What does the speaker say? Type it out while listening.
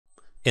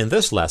In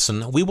this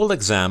lesson, we will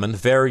examine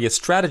various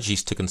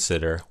strategies to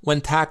consider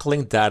when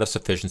tackling data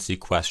sufficiency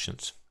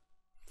questions.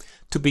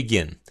 To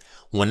begin,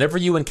 whenever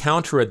you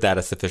encounter a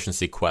data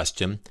sufficiency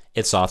question,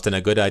 it's often a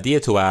good idea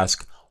to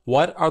ask,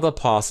 what are the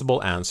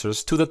possible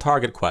answers to the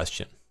target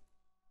question?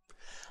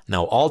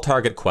 Now, all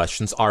target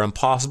questions are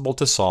impossible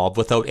to solve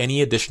without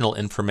any additional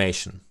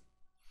information.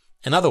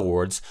 In other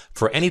words,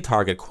 for any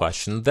target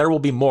question, there will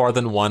be more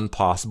than one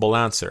possible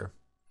answer.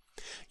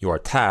 Your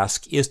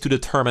task is to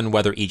determine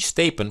whether each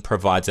statement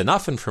provides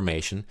enough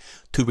information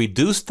to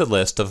reduce the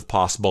list of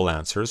possible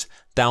answers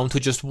down to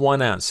just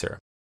one answer.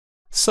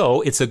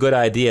 So, it's a good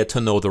idea to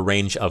know the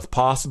range of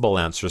possible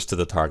answers to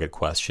the target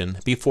question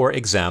before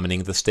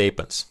examining the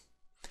statements.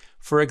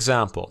 For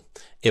example,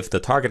 if the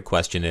target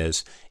question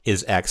is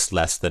x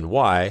less than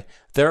y,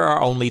 there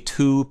are only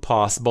two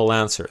possible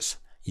answers,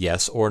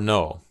 yes or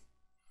no.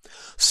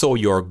 So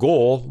your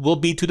goal will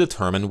be to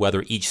determine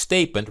whether each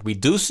statement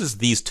reduces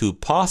these two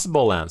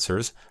possible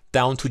answers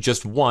down to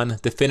just one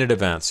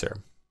definitive answer.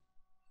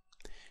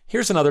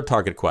 Here's another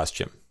target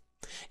question.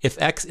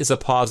 If x is a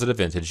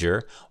positive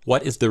integer,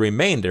 what is the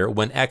remainder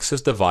when x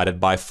is divided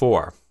by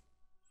 4?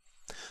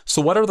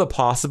 So what are the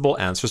possible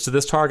answers to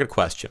this target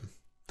question?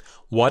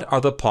 What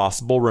are the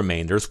possible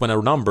remainders when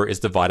a number is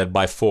divided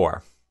by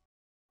 4?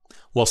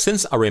 Well,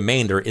 since a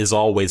remainder is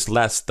always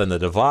less than the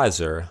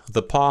divisor,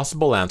 the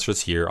possible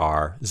answers here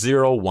are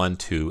 0, 1,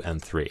 2,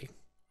 and 3.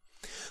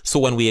 So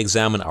when we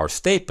examine our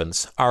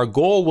statements, our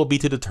goal will be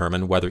to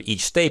determine whether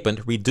each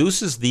statement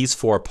reduces these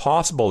four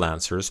possible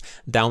answers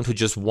down to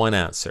just one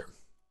answer.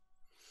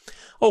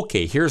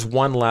 Okay, here's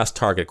one last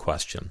target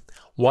question.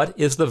 What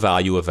is the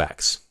value of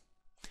x?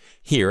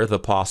 Here, the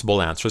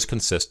possible answers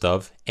consist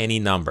of any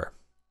number.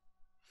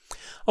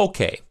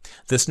 Okay,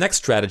 this next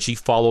strategy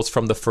follows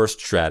from the first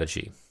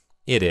strategy.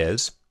 It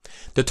is,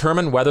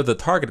 determine whether the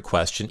target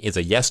question is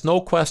a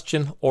yes-no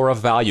question or a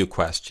value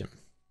question.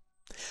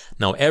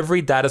 Now,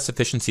 every data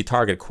sufficiency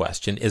target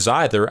question is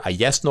either a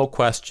yes-no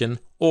question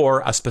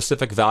or a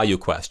specific value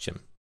question.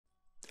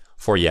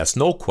 For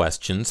yes-no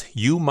questions,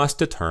 you must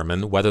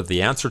determine whether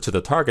the answer to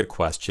the target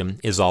question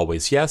is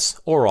always yes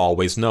or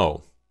always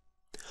no.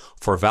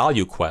 For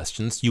value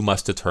questions, you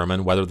must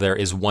determine whether there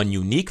is one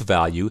unique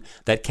value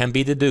that can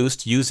be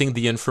deduced using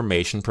the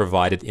information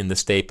provided in the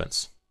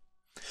statements.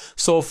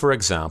 So, for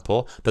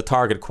example, the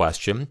target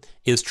question,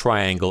 is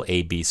triangle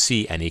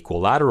ABC an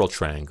equilateral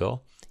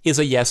triangle, is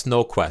a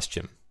yes-no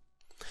question.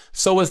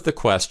 So is the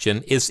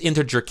question, is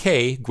integer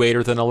k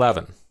greater than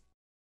 11?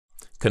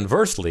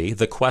 Conversely,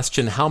 the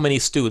question, how many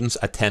students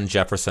attend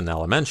Jefferson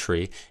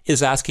Elementary,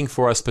 is asking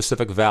for a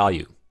specific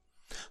value.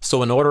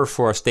 So in order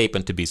for a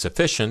statement to be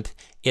sufficient,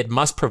 it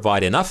must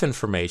provide enough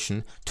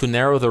information to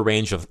narrow the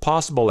range of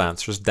possible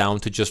answers down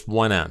to just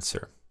one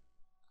answer.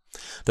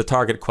 The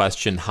target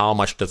question, how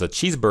much does a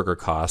cheeseburger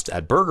cost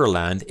at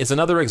Burgerland, is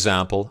another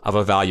example of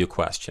a value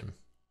question.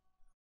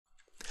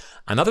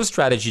 Another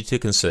strategy to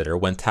consider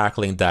when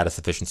tackling data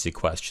sufficiency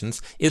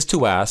questions is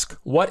to ask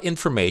what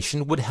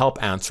information would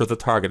help answer the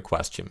target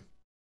question.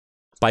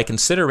 By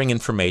considering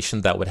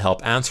information that would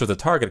help answer the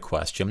target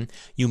question,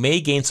 you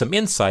may gain some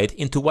insight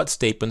into what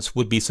statements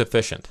would be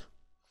sufficient.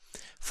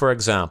 For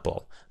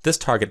example, this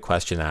target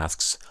question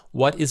asks,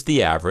 what is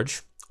the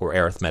average, or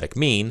arithmetic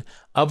mean,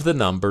 of the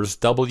numbers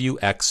w,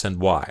 x, and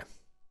y?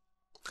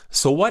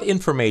 So what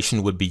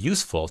information would be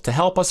useful to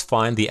help us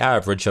find the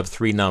average of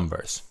three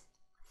numbers?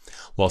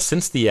 Well,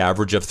 since the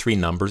average of three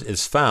numbers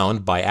is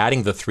found by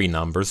adding the three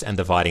numbers and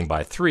dividing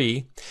by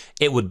 3,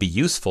 it would be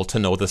useful to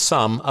know the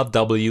sum of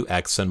w,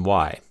 x, and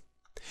y.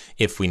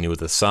 If we knew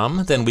the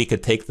sum, then we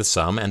could take the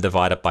sum and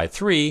divide it by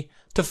 3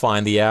 to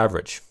find the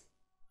average.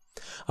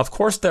 Of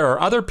course, there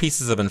are other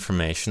pieces of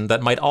information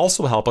that might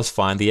also help us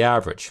find the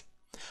average.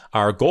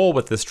 Our goal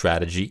with this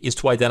strategy is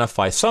to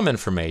identify some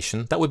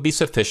information that would be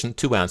sufficient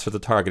to answer the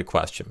target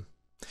question.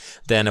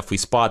 Then, if we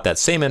spot that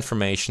same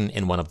information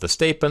in one of the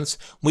statements,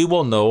 we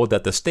will know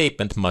that the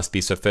statement must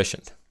be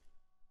sufficient.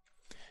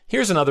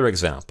 Here's another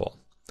example.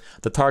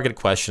 The target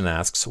question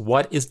asks,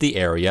 what is the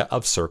area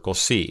of circle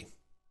C?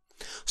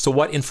 So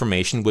what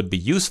information would be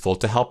useful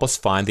to help us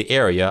find the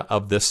area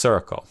of this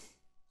circle?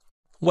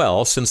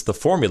 Well, since the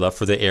formula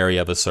for the area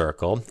of a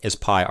circle is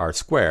pi r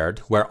squared,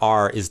 where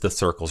r is the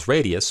circle's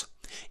radius,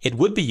 it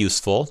would be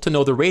useful to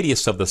know the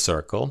radius of the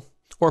circle,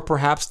 or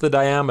perhaps the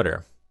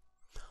diameter.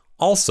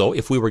 Also,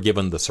 if we were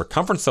given the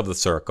circumference of the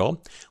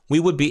circle, we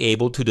would be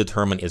able to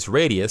determine its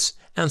radius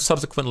and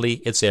subsequently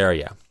its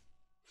area.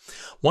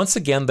 Once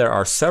again, there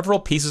are several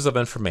pieces of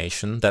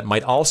information that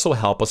might also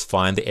help us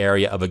find the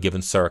area of a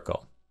given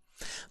circle.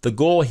 The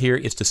goal here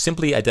is to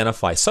simply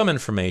identify some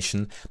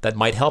information that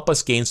might help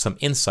us gain some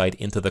insight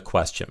into the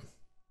question.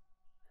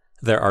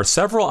 There are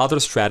several other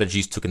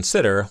strategies to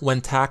consider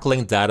when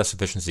tackling data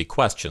sufficiency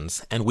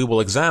questions, and we will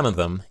examine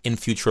them in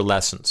future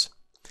lessons.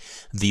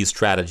 These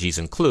strategies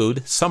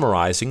include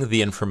summarizing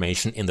the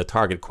information in the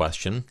target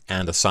question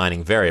and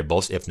assigning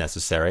variables if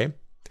necessary,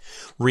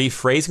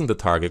 rephrasing the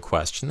target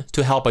question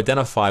to help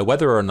identify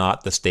whether or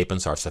not the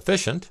statements are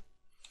sufficient,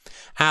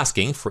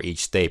 asking for each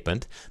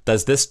statement,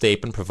 does this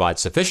statement provide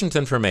sufficient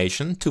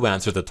information to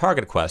answer the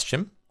target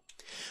question,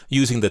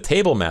 using the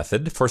table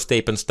method for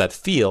statements that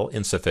feel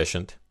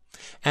insufficient,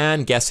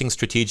 and guessing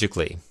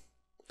strategically.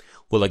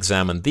 We'll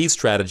examine these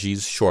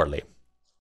strategies shortly.